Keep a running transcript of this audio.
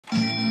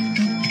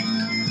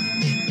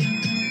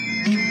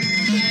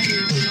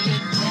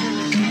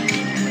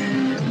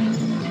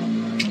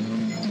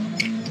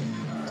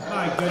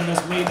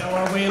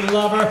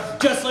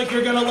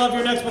think you're gonna love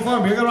your next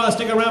performer. You're gonna want to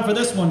stick around for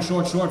this one,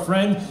 short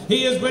friend.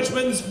 He is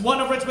one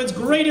of Richmond's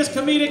greatest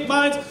comedic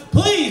minds.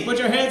 Please put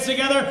your hands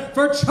together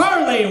for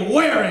Charlie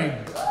Waring.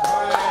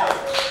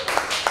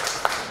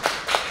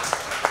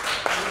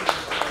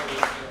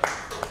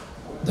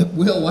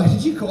 Will, why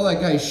did you call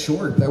that guy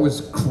short? That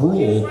was cruel.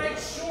 He's right,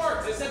 short.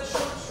 I said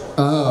short.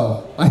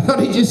 Oh, I thought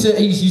he just said,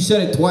 you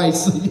said it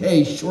twice.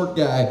 Hey, short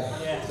guy.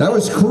 Yeah. That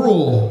was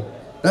cruel.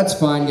 That's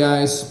fine,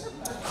 guys.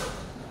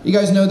 You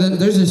guys know that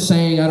there's this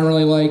saying I don't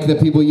really like that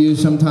people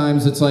use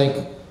sometimes. It's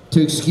like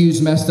to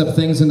excuse messed up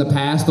things in the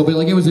past. They'll be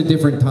like, it was a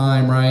different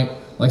time, right?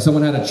 Like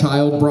someone had a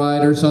child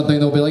bride or something.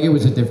 They'll be like, it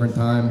was a different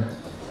time.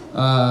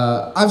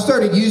 I've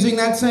started using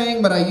that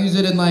saying, but I use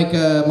it in like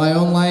my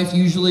own life,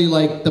 usually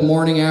like the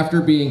morning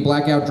after being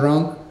blackout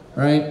drunk,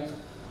 right?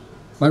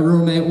 My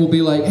roommate will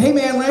be like, hey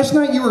man, last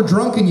night you were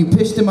drunk and you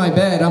pissed in my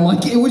bed. I'm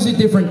like, it was a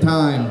different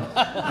time.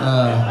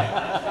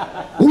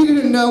 We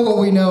didn't know what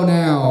we know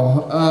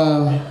now.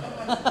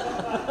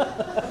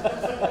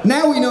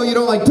 Now we know you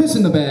don't like piss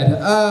in the bed.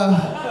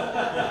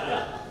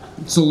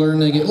 It's a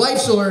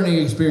life's a learning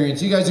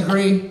experience. You guys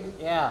agree?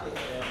 Yeah.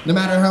 No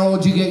matter how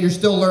old you get, you're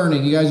still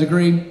learning. You guys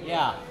agree?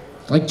 Yeah.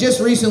 Like just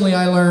recently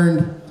I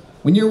learned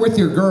when you're with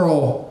your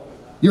girl,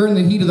 you're in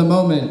the heat of the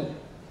moment,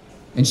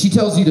 and she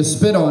tells you to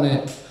spit on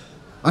it.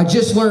 I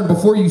just learned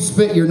before you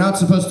spit, you're not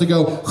supposed to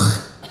go.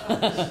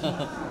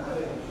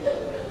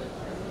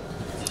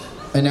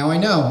 And now I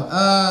know.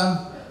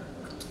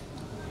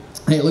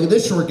 Hey, look at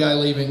this short guy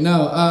leaving.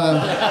 No,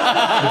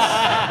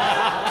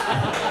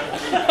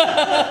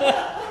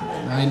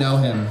 I know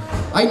him.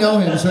 I know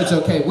him, so it's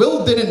okay.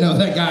 Will didn't know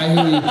that guy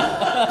who he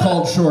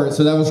called short,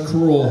 so that was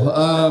cruel.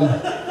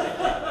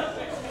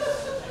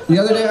 The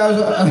other day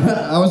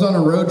I was on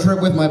a road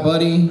trip with my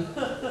buddy.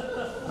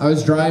 I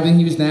was driving,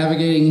 he was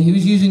navigating, he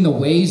was using the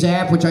Waze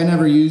app, which I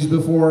never used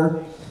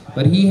before,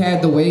 but he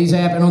had the Waze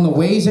app, and on the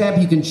Waze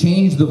app you can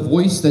change the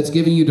voice that's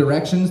giving you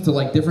directions to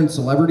like different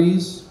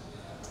celebrities.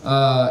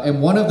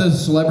 And one of the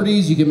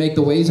celebrities you can make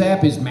the Waze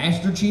app is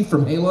Master Chief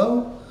from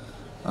Halo.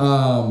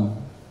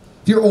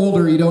 If you're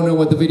older, you don't know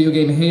what the video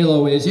game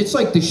Halo is. It's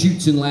like the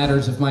Chutes and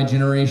Ladders of my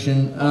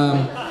generation.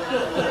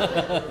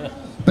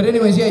 But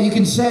anyways, yeah, you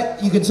can set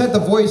the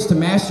voice to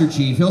Master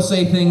Chief. He'll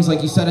say things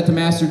like you set it to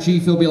Master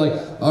Chief. He'll be like,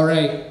 all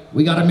right,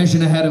 we got a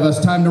mission ahead of us.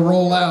 Time to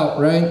roll out,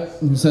 right?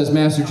 And he says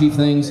Master Chief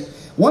things.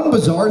 One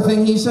bizarre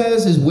thing he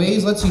says is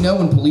Waze lets you know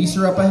when police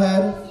are up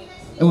ahead.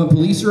 And when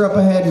police are up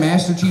ahead,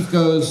 Master Chief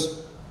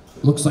goes,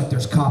 looks like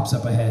there's cops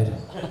up ahead.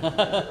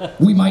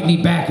 We might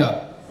need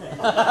backup.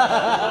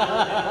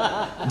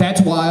 That's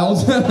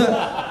wild.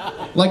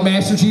 Like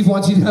Master Chief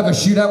wants you to have a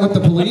shootout with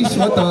the police?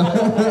 What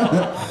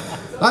the?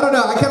 I don't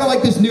know, I kind of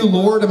like this new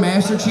lore to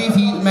Master Chief.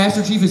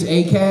 Master Chief is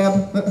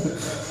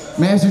ACAB.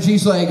 Master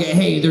Chief's like,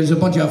 hey, there's a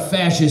bunch of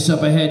fascists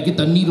up ahead, get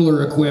the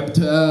needler equipped.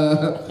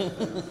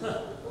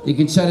 You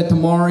can set it to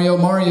Mario.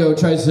 Mario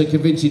tries to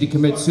convince you to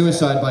commit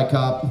suicide by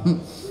cop.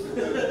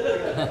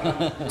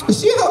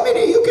 See how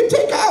many you can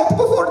take out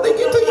before they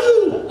get to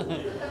you.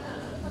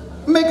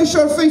 Making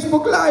sure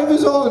Facebook Live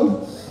is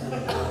on.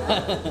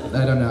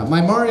 I don't know.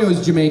 My Mario is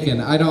Jamaican.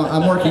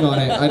 I'm working on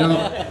it. I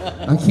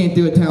can't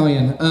do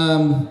Italian.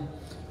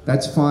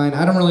 That's fine.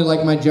 I don't really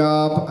like my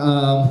job.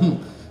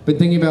 Been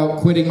thinking about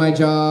quitting my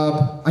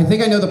job. I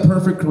think I know the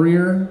perfect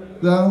career,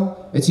 though.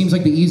 It seems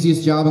like the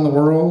easiest job in the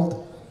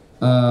world.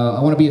 I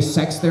want to be a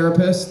sex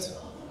therapist.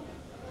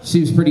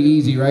 Seems pretty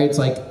easy, right? It's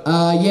like,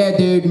 yeah,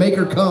 dude, make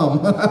her come.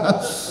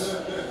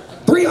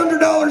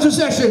 $300 a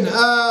session.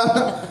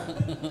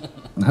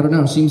 I don't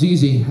know, seems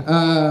easy.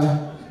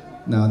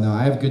 No,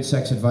 I have good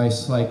sex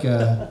advice. Like,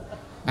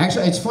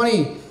 actually, it's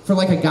funny, for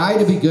like a guy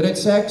to be good at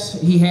sex,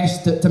 he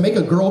has to make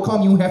a girl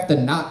come, you have to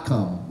not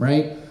come,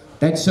 right?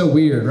 That's so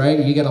weird, right?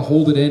 You gotta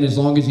hold it in as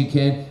long as you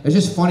can. It's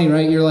just funny,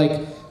 right? You're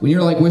like, when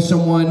you're like with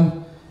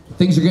someone,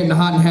 things are getting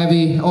hot and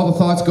heavy, all the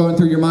thoughts going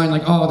through your mind,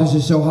 like, oh, this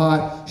is so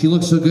hot, she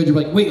looks so good, you're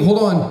like, wait,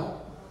 hold on,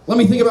 let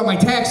me think about my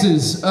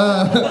taxes.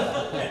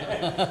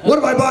 What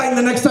am I buying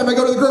the next time I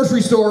go to the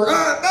grocery store?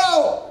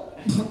 No!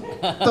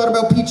 Thought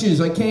about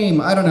peaches, I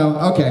came, I don't know,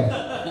 okay.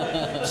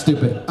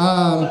 Stupid.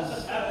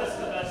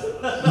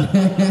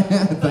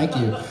 Thank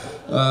you.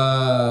 I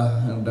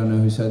don't know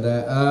who said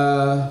that.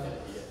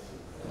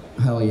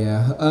 Hell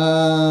yeah.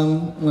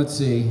 Let's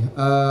see.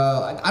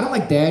 I don't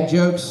like dad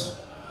jokes.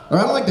 Or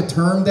I don't like the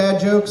term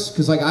dad jokes,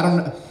 because like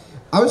I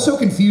was so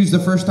confused the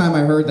first time I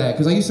heard that,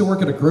 because I used to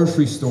work at a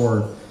grocery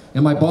store,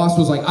 and my boss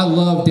was like, I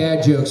love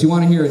dad jokes. You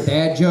want to hear a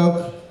dad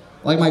joke?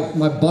 Like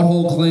my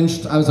butthole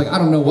clenched. I was like, I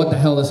don't know what the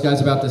hell this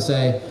guy's about to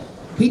say.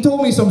 He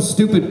told me some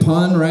stupid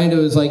pun, right? It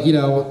was like, you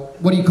know,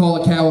 what do you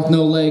call a cow with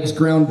no legs?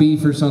 Ground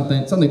beef or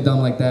something dumb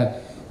like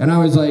that. And I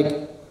was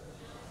like,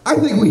 I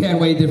think we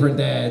had way different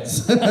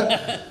dads.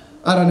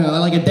 I don't know,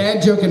 like a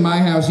dad joke in my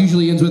house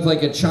usually ends with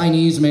like a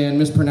Chinese man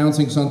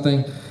mispronouncing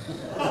something.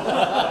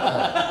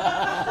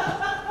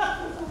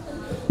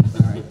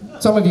 Alright,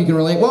 some of you can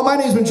relate. Well, my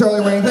name's been Charlie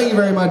Waring, thank you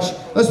very much.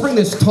 Let's bring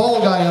this tall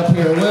guy up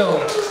here, Will.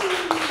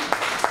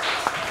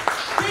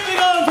 Moving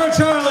on for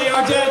Charlie,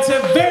 our dad,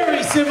 to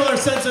very similar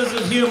senses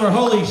of humor.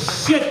 Holy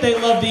shit, they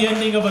love the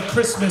ending of A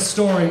Christmas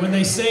Story when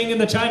they sing in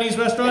the Chinese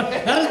restaurant.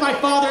 That is my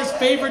father's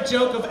favorite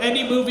joke of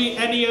any movie,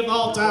 any of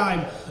all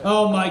time.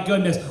 Oh my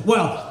goodness.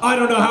 Well, I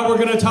don't know how we're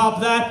gonna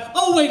top that.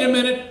 Oh, wait a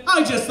minute.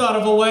 I just thought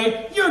of a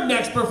way. Your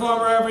next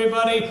performer,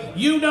 everybody.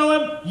 You know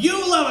him, you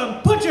love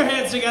him. Put your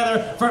hands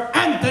together for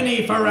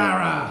Anthony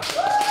Ferrara.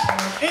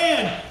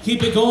 And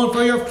keep it going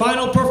for your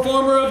final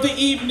performer of the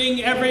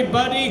evening,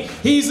 everybody.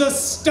 He's a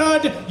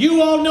stud.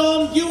 You all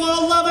know him. You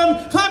all love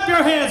him. Clap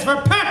your hands for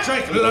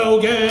Patrick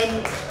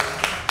Logan.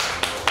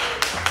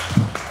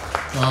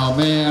 Oh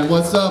man,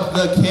 what's up,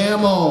 the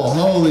Camel?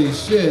 Holy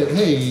shit.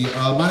 Hey,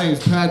 my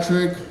name's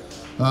Patrick.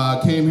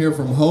 Came here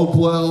from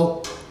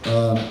Hopewell.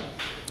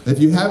 If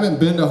you haven't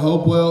been to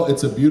Hopewell,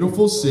 it's a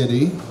beautiful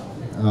city.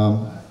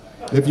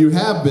 If you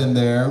have been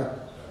there,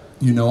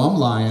 you know I'm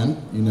lying,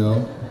 you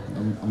know.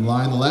 I'm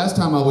lying. The last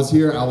time I was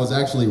here, I was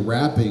actually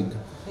rapping.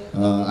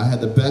 I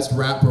had the best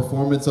rap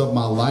performance of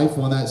my life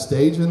on that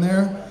stage in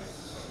there.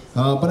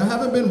 But I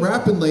haven't been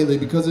rapping lately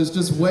because it's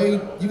just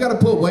you gotta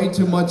put way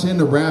too much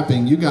into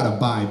rapping. You gotta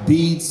buy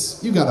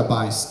beats, you gotta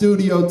buy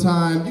studio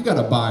time, you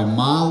gotta buy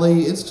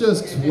Molly. It's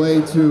just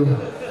way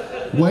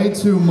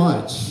too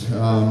much.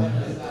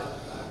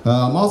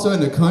 I'm also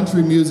into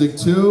country music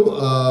too.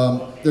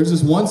 There's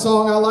this one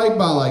song I like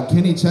by like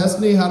Kenny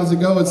Chesney. How does it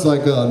go? It's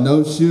like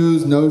no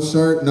shoes, no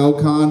shirt, no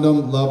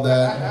condom. Love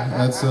that.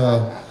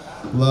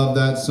 Love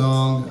that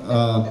song.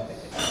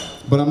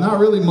 But I'm not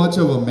really much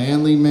of a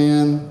manly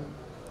man.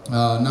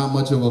 Not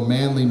much of a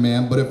manly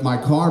man. But if my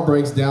car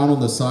breaks down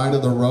on the side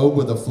of the road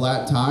with a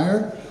flat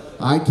tire,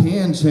 I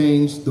can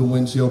change the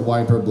windshield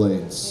wiper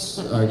blades.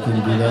 I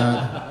can do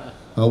that.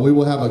 We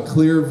will have a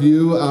clear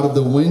view out of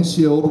the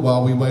windshield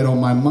while we wait on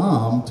my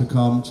mom to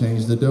come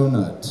change the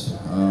donut.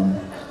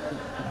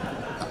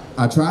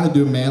 I try to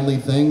do manly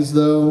things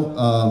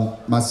though.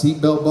 My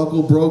seatbelt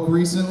buckle broke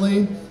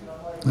recently,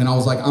 and I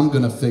was like, I'm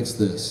gonna fix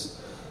this.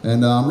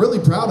 And I'm really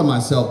proud of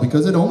myself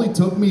because it only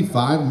took me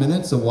 5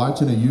 minutes of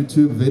watching a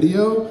YouTube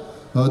video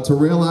to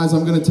realize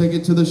I'm gonna take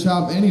it to the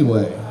shop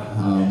anyway.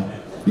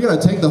 You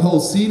gotta take the whole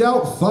seat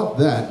out? Fuck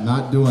that,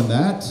 not doing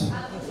that.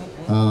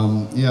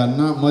 Yeah,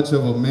 not much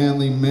of a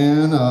manly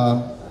man.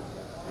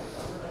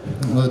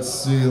 Let's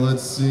see.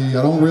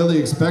 I don't really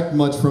expect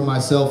much from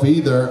myself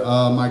either.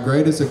 My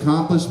greatest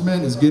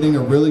accomplishment is getting a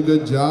really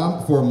good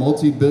job for a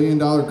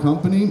multi-billion-dollar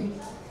company.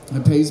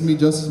 It pays me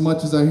just as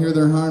much as I hear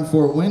they're hiring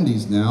for at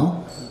Wendy's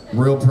now.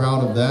 Real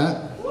proud of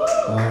that.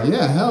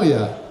 Yeah, hell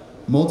yeah.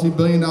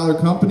 Multi-billion-dollar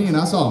company, and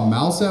I saw a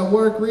mouse at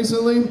work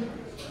recently.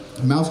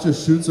 The mouse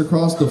just shoots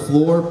across the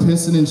floor,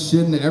 pissing and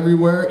shitting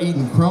everywhere,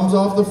 eating crumbs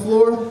off the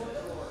floor.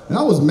 And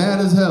I was mad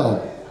as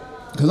hell,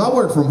 because I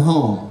work from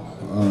home.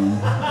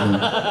 And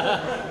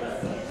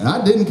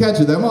I didn't catch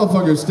it. That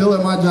motherfucker's still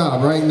at my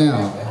job right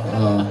now.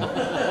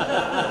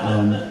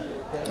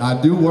 I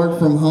do work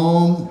from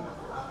home.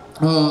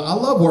 I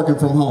love working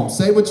from home.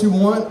 Say what you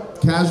want.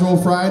 Casual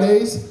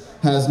Fridays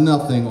has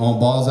nothing on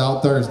Balls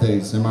Out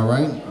Thursdays. Am I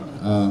right?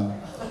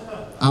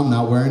 I'm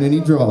not wearing any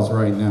drawers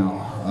right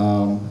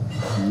now.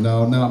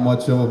 No, not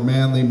much of a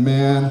manly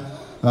man.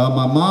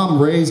 My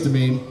mom raised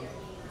me.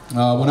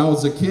 When I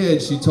was a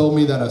kid, she told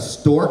me that a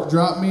stork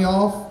dropped me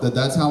off,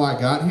 that's how I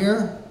got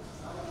here.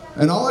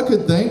 And all I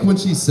could think when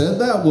she said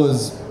that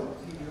was,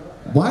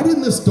 why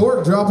didn't the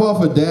stork drop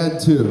off a dad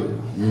too?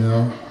 You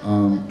know?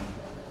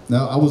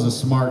 No, I was a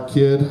smart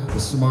kid,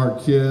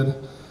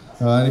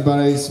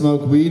 Anybody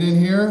smoke weed in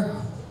here?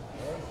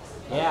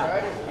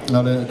 Yeah.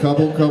 A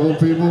couple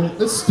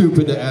people. It's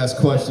stupid to ask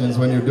questions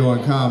when you're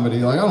doing comedy.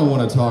 Like, I don't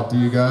want to talk to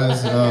you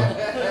guys,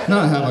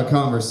 not have a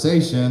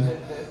conversation.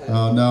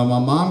 No, my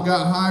mom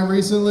got high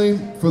recently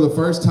for the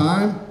first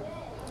time.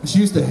 She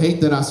used to hate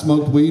that I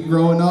smoked weed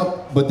growing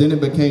up, but then it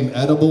became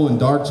edible and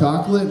dark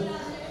chocolate.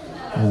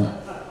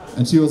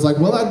 And she was like,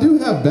 well, I do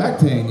have back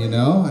pain, you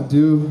know? I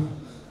do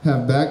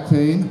have back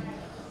pain.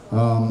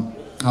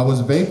 I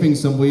was vaping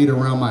some weed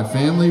around my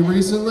family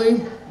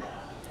recently,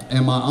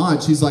 and my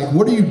aunt, she's like,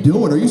 what are you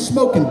doing? Are you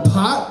smoking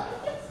pot?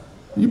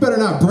 You better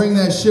not bring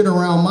that shit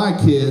around my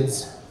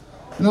kids.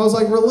 And I was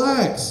like,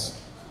 relax.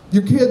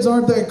 Your kids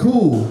aren't that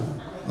cool.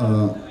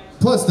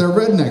 Plus, they're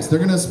rednecks. They're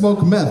gonna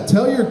smoke meth.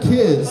 Tell your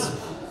kids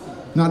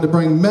not to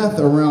bring meth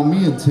around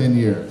me in 10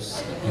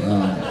 years.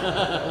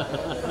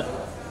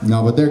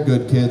 No, but they're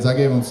good kids. I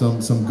gave them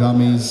some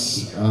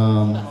gummies.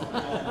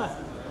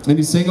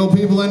 Any single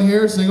people in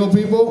here? Single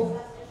people?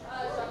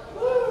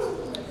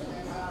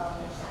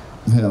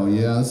 Hell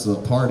yeah, this is a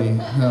party.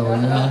 Hell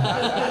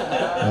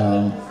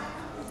yeah.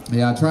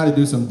 Yeah, I try to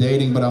do some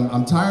dating, but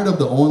I'm tired of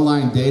the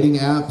online dating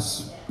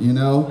apps. You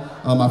know,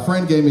 my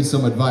friend gave me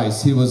some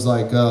advice. He was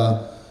like,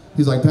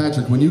 he's like,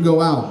 Patrick, when you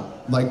go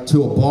out, like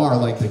to a bar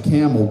like the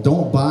Camel,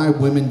 don't buy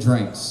women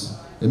drinks.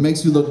 It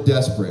makes you look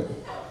desperate.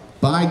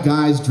 Buy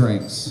guys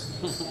drinks.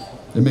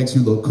 It makes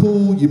you look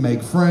cool, you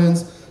make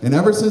friends. And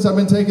ever since I've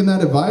been taking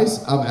that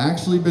advice, I've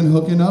actually been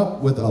hooking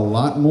up with a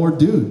lot more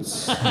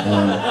dudes.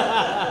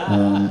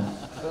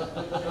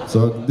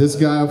 So this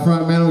guy up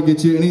front, man, will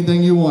get you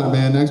anything you want,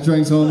 man. Next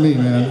drink's on me,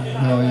 man.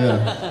 Hell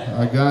yeah,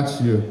 I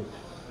got you.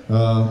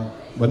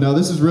 But no,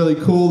 this is really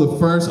cool. The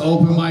first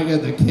open mic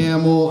at the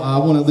Camel. I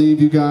want to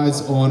leave you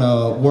guys on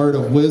a word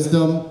of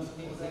wisdom.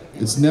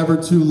 It's never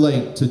too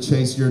late to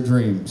chase your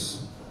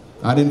dreams.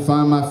 I didn't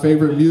find my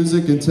favorite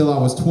music until I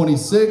was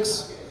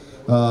 26.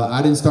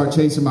 I didn't start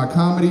chasing my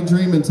comedy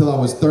dream until I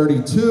was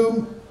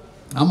 32.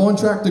 I'm on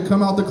track to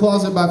come out the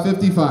closet by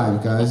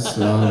 55, guys.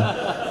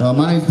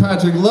 My name's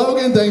Patrick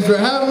Logan. Thanks for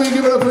having me.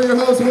 Give it up for your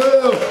host,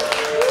 Will.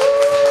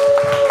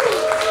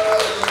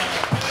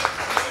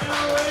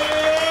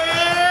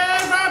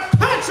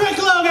 Patrick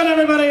Logan,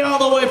 everybody,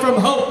 all the way from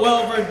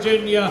Hopewell,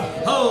 Virginia.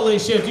 Holy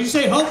shit. Did you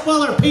say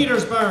Hopewell or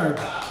Petersburg?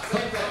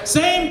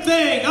 Same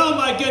thing. Oh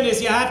my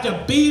goodness, you have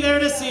to be there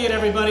to see it,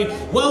 everybody.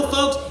 Well,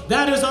 folks,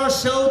 that is our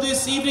show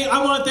this evening.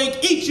 I want to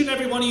thank each and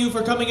every one of you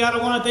for coming out.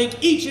 I want to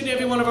thank each and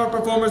every one of our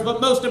performers, but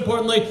most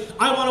importantly,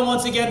 I want to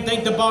once again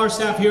thank the bar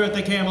staff here at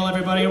the Camel,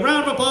 everybody. A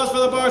round of applause for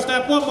the bar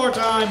staff one more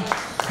time.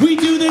 We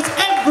do this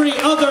every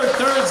other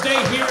Thursday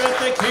here at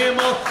the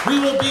Camel. We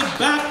will be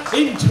back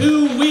in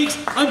 2 weeks.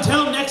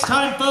 Until next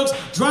time, folks,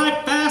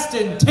 drive fast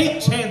and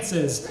take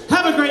chances.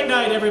 Have a great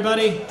night,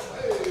 everybody.